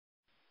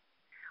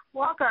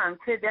Welcome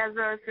to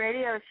Deseret's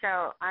radio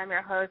show. I'm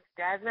your host,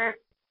 Desert.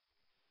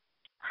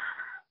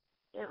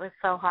 It was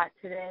so hot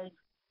today.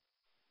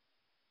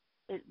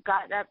 It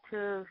got up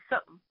to,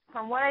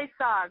 from what I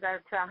saw, it got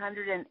up to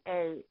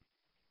 108.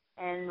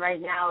 And right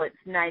now it's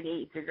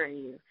 98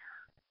 degrees.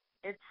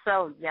 It's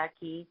so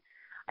yucky.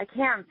 I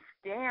can't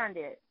stand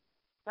it.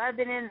 So I've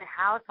been in the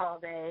house all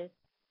day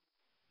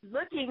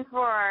looking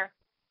for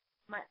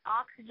my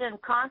oxygen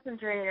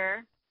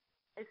concentrator.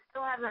 I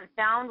still haven't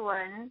found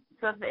one.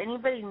 So if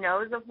anybody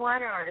knows of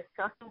one or is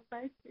selling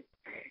one,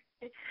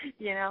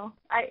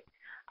 I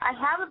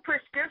have a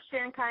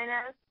prescription kind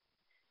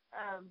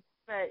of,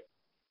 but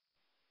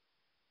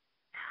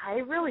I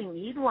really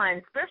need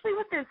one, especially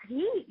with this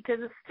heat because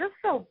it's just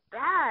so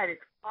bad.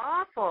 It's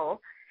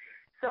awful.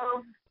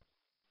 So,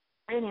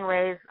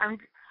 anyways, I'm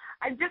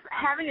just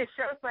having a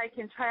show so I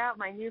can try out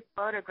my new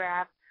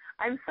photograph.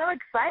 I'm so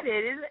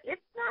excited.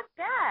 It's not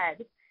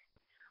bad.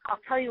 I'll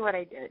tell you what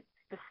I did,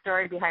 the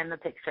story behind the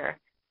picture.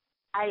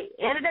 I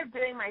ended up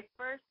doing my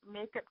first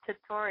makeup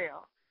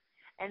tutorial,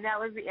 and that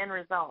was the end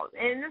result.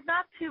 And it's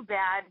not too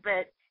bad,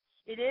 but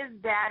it is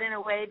bad in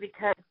a way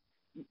because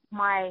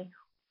my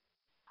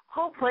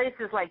whole place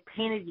is like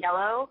painted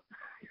yellow,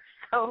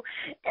 so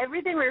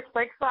everything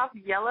reflects off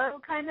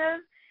yellow kind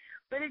of,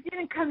 but it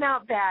didn't come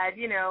out bad,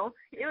 It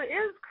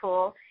was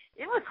cool.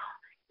 It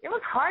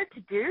was hard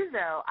to do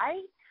though.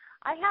 I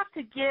have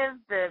to give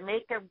the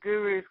makeup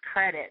gurus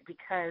credit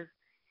because,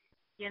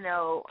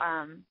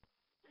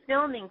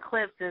 filming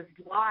clips is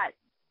a lot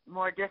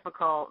more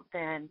difficult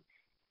than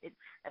it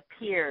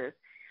appears.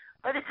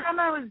 By the time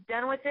I was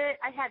done with it,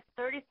 I had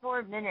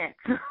 34 minutes.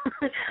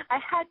 I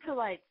had to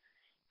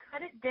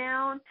cut it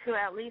down to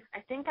at least,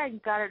 I think I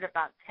got it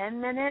about 10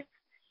 minutes,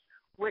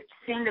 which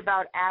seemed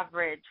about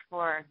average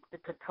for the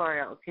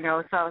tutorials,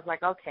 So I was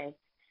like, okay,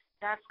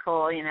 that's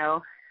cool,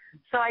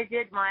 So I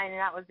did mine, and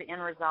that was the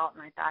end result,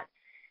 and I thought,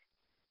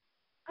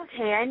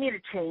 okay, I need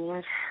a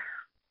change.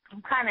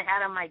 I'm kind of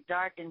out of my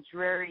dark and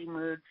dreary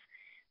moods,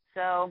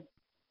 so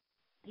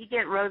you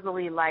get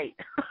Rosalie light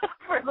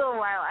for a little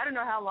while. I don't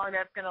know how long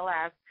that's going to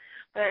last,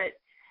 but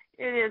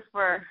it is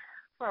for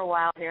a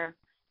while here.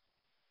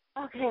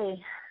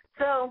 Okay,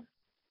 so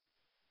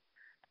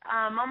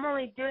I'm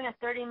only doing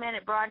a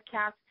 30-minute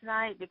broadcast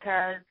tonight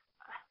because,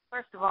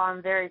 first of all,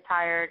 I'm very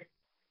tired.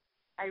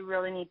 I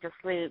really need to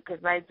sleep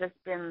because I've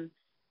just been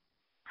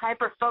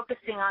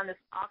hyper-focusing on this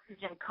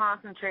oxygen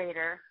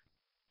concentrator.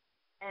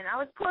 And I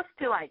was supposed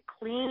to,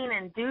 clean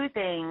and do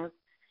things,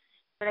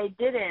 but I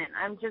didn't.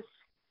 I'm just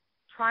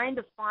trying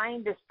to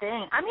find this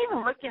thing. I'm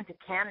even looking to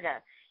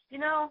Canada.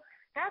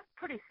 That's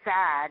pretty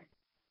sad.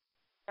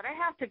 But I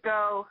have to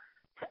go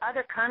to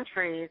other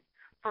countries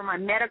for my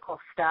medical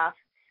stuff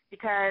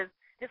because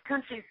this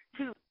country's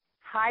too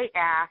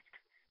high-assed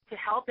to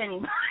help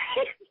anybody.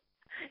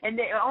 And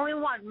they only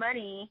want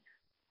money.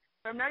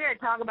 So I'm not going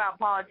to talk about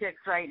politics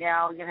right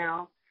now,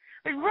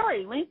 But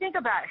really, when you think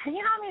about it, you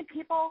know how many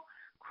people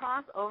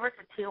cross over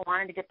to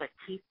Tijuana to get their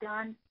teeth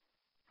done?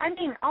 I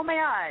mean, oh, my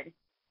God.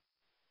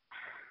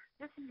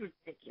 This is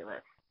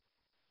ridiculous.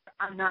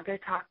 I'm not going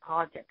to talk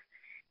politics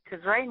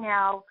because right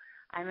now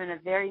I'm in a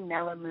very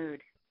mellow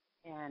mood.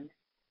 And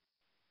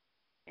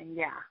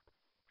yeah,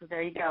 so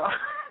there you go.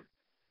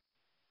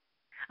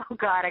 Oh,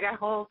 God, I got a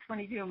whole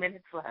 22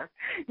 minutes left.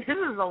 This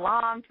is a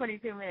long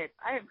 22 minutes.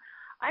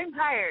 I'm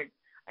tired.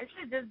 I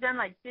should have just done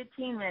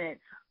 15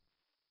 minutes.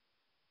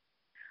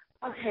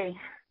 Okay,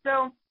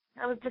 so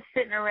I was just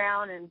sitting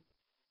around and,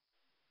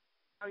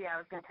 I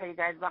was going to tell you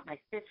guys about my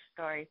fish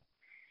story.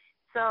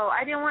 So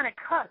I didn't want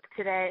to cook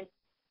today,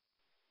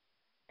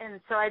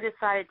 and so I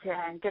decided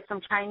to get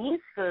some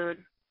Chinese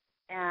food,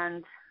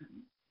 and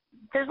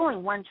there's only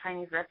one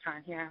Chinese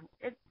restaurant here.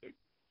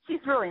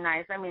 She's really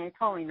nice. I mean, they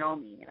totally know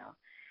me,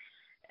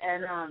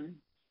 And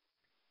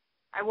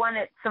I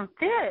wanted some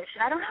fish.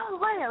 I don't know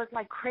why. I was,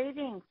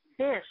 craving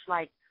fish,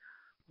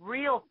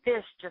 real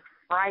fish just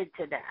fried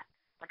to death.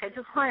 I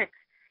just wanted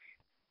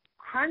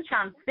crunch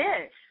on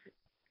fish.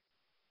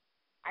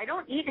 I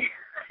don't eat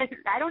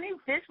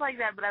fish like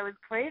that, but I was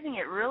craving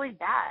it really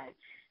bad.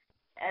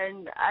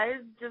 And I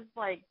was just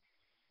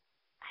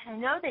I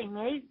know they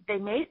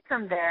made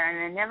some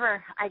there, and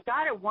I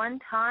got it one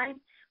time,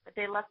 but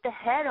they left the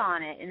head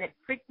on it, and it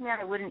freaked me out.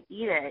 I wouldn't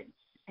eat it,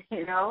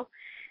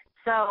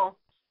 So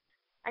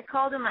I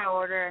called in my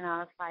order, and I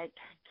was like,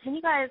 can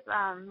you guys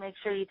make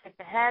sure you take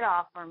the head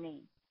off for me?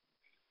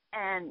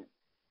 And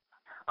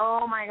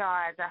oh, my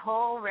God, the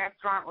whole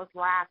restaurant was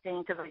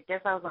laughing because I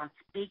guess I was on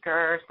speaker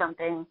or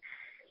something,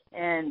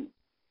 and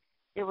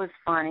it was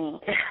funny.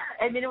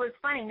 I mean, it was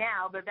funny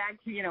now, but back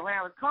to, when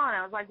I was calling,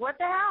 I was like, what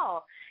the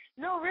hell?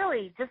 No,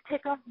 really, just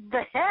take off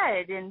the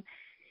head. And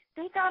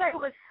they thought I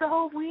was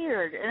so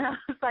weird. And I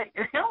was like,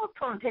 I almost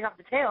told them to take off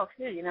the tail,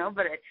 too,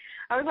 but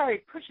I was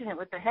already pushing it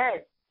with the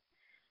head.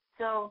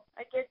 So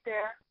I get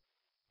there,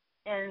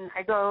 and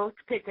I go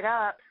to pick it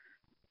up,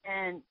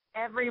 and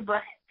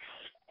everybody,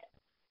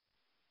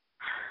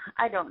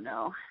 I don't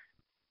know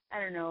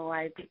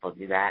why people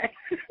do that.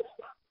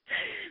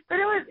 But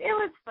it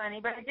was funny,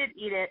 but I did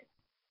eat it.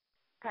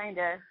 kind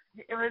of.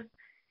 It was.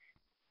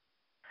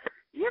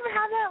 You ever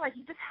have that? Like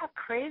you just have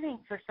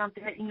cravings for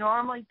something that you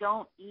normally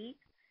don't eat,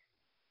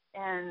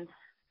 and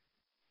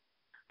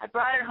I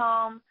brought it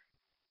home.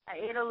 I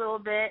ate a little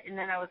bit, and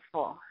then I was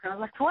full. And I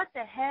was like, what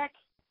the heck?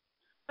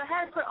 So I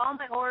had to put all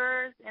my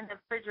orders in the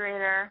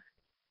refrigerator.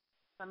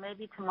 So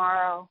maybe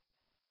tomorrow,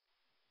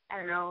 I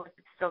don't know if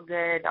it's still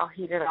good, I'll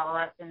heat it all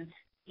up and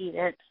eat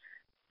it.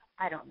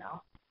 I don't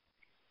know.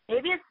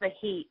 Maybe it's the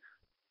heat.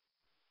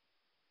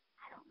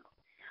 I don't know.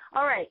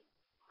 All right.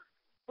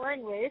 Well,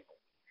 anyways,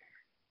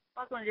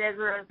 welcome to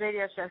Desiree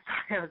Radio Show.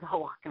 Sorry, I was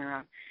all walking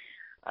around.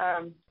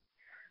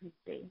 Let's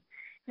see.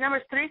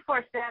 Number's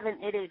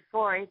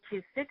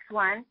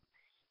 347-884-8261.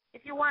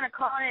 If you want to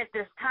call in at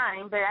this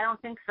time, but I don't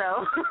think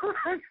so.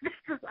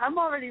 I'm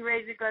already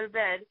ready to go to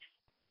bed.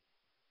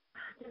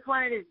 Just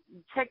wanted to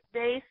check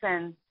base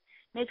and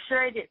make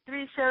sure I did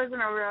 3 shows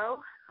in a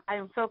row. I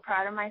am so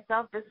proud of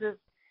myself. This is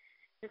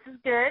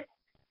good.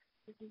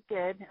 This is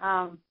good.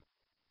 I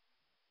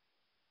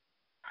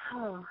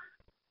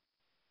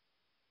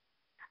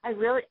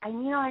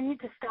need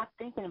to stop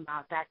thinking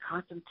about that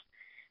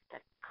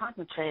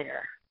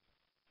concentrator.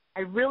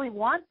 I really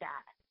want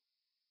that.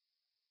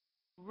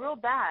 Real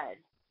bad.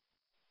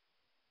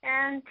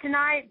 And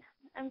tonight,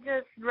 I'm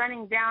just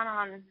running down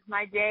on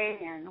my day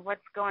and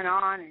what's going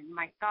on and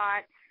my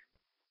thoughts,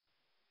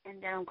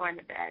 and then I'm going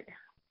to bed.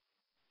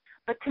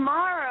 But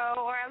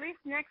tomorrow, or at least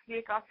next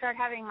week, I'll start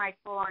having my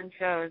full-on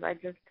shows. I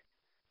just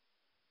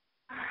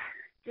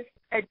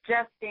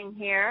adjusting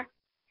here.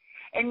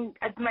 And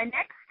my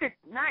next,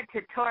 not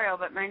tutorial,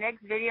 but my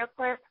next video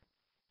clip,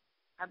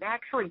 I'm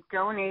actually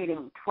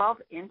donating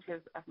 12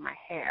 inches of my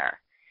hair.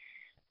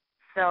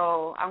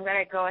 So I'm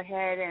going to go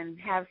ahead and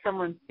have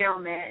someone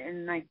film it,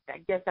 and I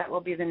guess that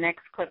will be the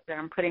next clip that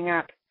I'm putting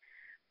up,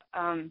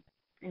 and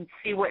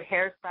see what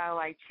hairstyle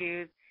I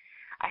choose.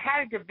 I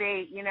had a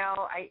debate,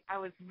 I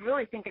was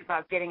really thinking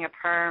about getting a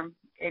perm,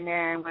 and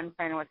then one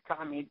friend was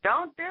telling me,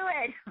 don't do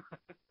it.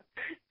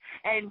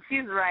 And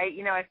she's right.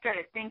 I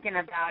started thinking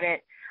about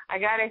it. I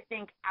got to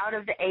think out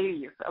of the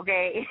 80s,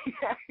 okay?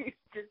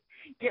 Just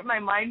get my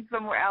mind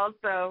somewhere else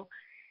so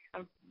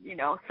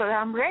that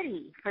I'm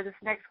ready for this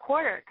next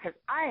quarter, because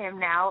I am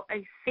now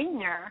a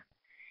senior,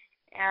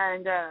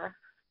 and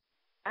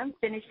I'm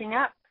finishing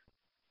up.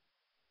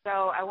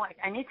 So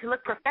I need to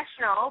look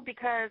professional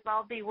because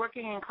I'll be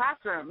working in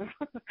classrooms.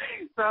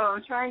 So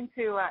I'm trying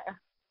to,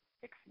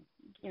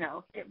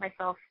 get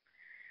myself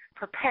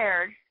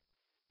prepared.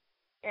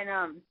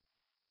 And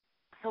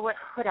so what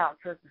else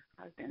was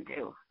I was going to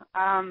do? So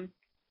I'm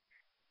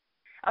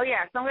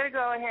going to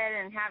go ahead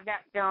and have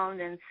that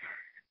filmed, and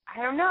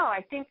I don't know.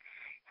 I think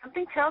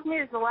something tells me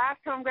it's the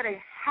last time I'm going to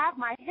have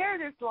my hair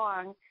this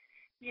long.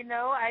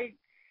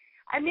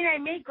 I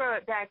may grow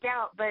it back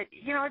out, but,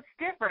 it's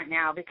different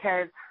now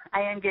because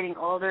I am getting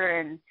older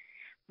and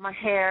my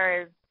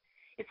hair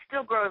it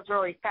still grows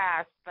really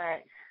fast,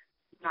 but,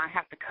 I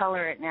have to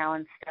color it now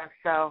and stuff.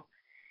 So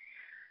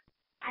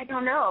I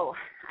don't know.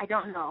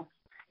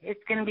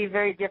 It's going to be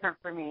very different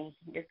for me.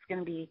 It's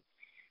going to be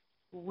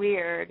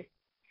weird.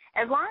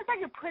 As long as I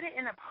can put it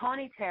in a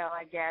ponytail,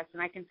 I guess,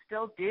 and I can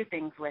still do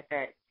things with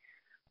it.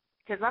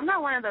 Because I'm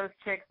not one of those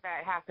chicks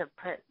that have to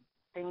put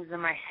things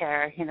in my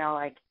hair,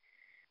 like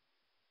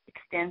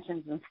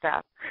extensions and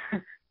stuff.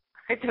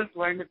 I just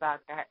learned about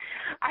that.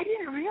 I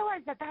didn't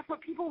realize that that's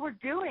what people were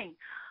doing.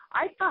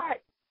 I thought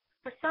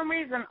for some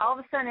reason all of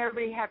a sudden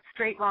everybody had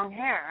straight long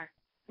hair.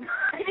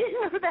 I didn't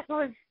know that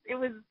it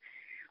was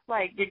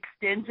like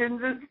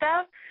extensions and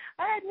stuff.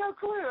 I had no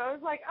clue. I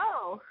was like,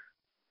 oh,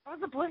 I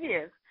was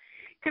oblivious.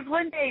 Because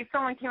one day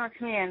someone came up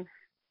to me in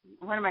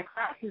one of my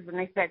classes and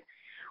they said,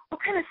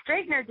 what kind of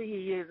straightener do you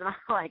use? And I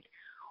was like,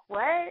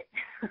 what?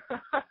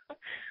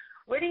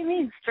 What do you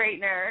mean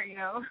straightener?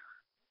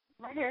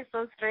 My hair's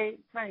so straight.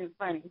 It's not even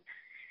funny.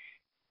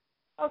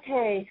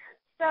 Okay,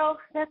 so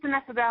that's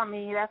enough about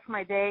me. That's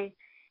my day.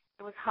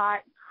 It was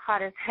hot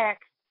as heck.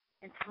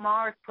 And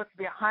tomorrow it's supposed to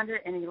be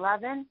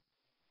 111.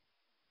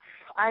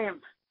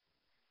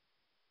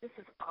 This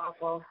is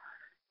awful.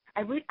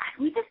 We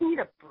just need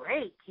a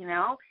break,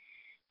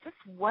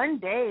 Just one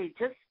day.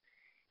 Just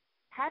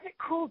have it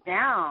cool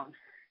down.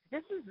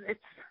 This is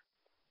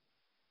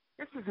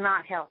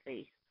not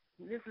healthy.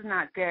 This is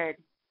not good.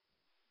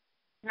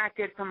 It's not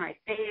good for my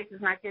face.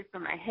 It's not good for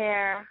my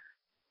hair.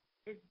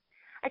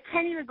 I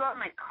can't even go out in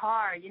my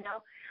car,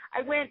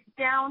 I went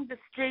down the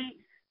street,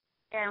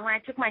 and when I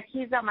took my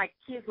keys out, my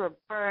keys were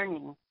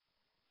burning.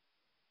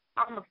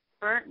 Almost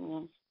burnt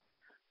me.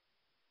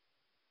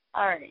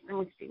 All right, let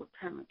me see what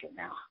time I get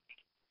now.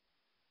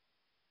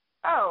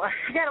 Oh, I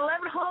got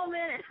 11 whole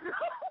minutes.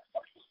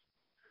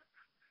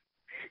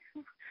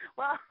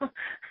 Well,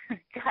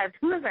 God, as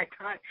soon as I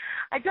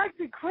talk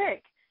too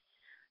quick.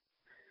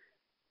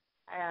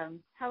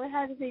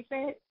 How does he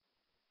say it?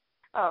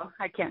 Oh,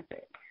 I can't say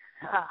it.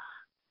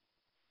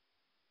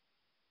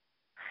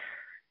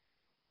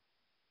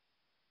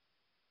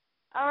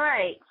 All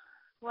right.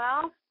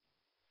 Well,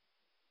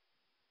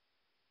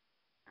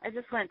 I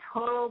just went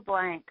total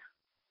blank.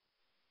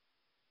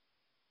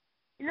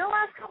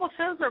 Last couple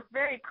shows were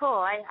very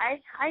cool. I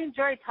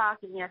enjoyed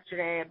talking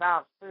yesterday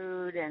about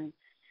food and,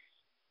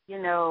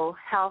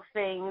 health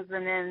things,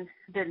 and then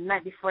the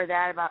night before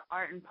that about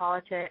art and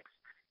politics.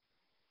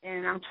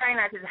 And I'm trying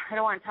not to, I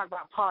don't want to talk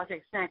about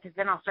politics then, because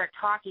then I'll start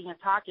talking,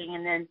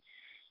 and then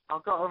I'll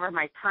go over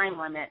my time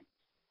limit.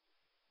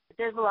 But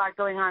there's a lot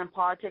going on in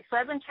politics. So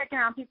I've been checking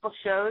out people's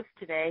shows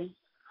today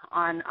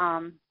on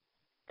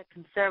the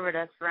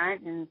conservative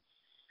front and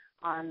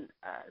on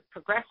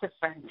progressive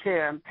front, too.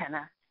 I'm kind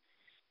of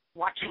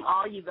watching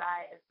all you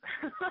guys,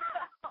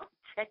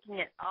 checking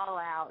it all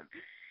out.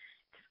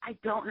 I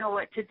don't know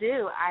what to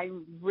do.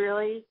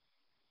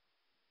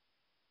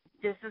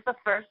 This is the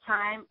first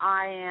time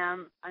I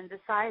am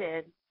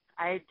undecided.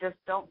 I just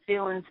don't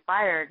feel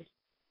inspired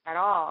at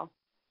all.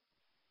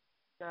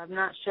 So I'm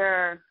not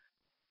sure.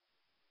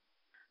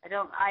 I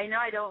know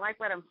I don't like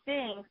what I'm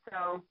seeing,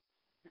 so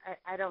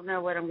I don't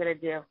know what I'm going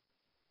to do.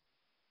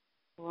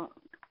 Well,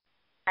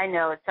 I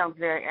know it sounds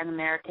very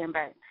un-American,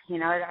 but,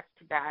 that's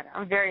too bad.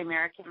 I'm very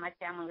American. My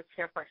family was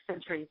here for a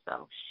century,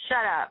 so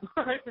shut up.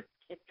 Just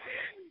kidding.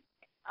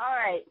 All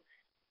right.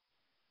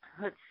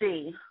 Let's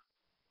see.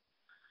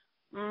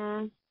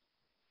 I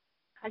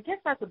guess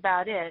that's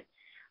about it.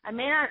 I'm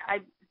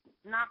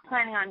not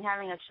planning on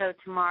having a show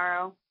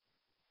tomorrow,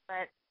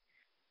 but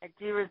I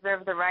do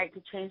reserve the right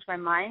to change my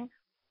mind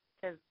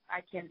because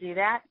I can do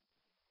that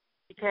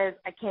because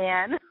I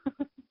can.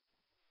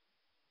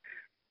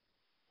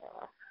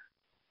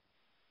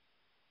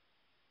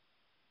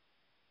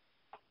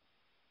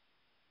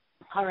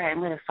 All right, I'm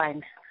going to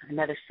find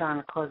another song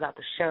to close out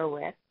the show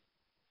with,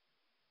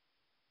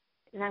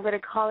 and I'm going to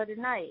call it a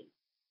night.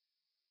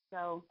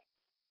 So,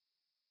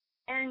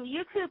 and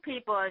you two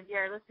people, if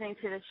you're listening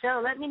to the show,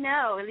 let me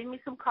know. Leave me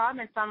some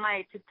comments on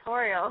my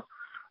tutorial.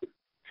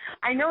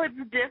 I know it's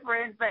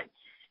different, but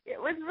it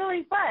was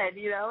really fun.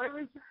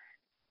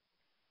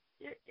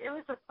 It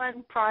was a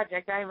fun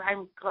project.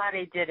 I'm glad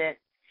I did it.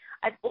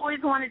 I've always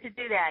wanted to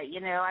do that.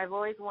 I've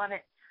always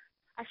wanted.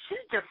 I should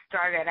have just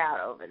started out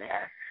over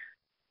there.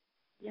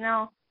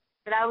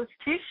 But I was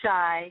too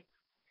shy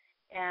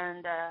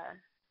and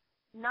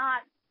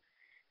not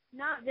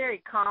very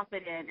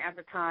confident at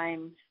the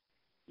time,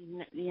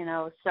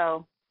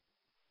 so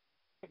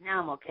but now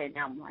I'm okay.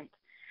 Now I'm like,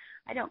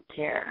 I don't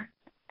care.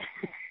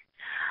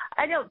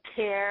 I don't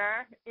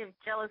care if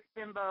jealous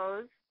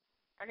bimbos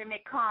are going to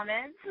make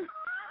comments.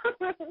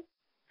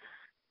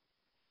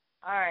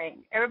 All right.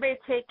 Everybody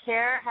take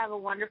care. Have a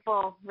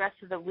wonderful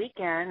rest of the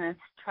weekend and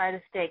try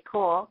to stay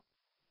cool.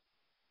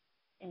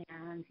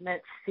 And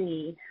let's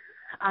see.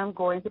 I'm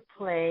going to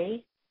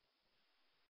play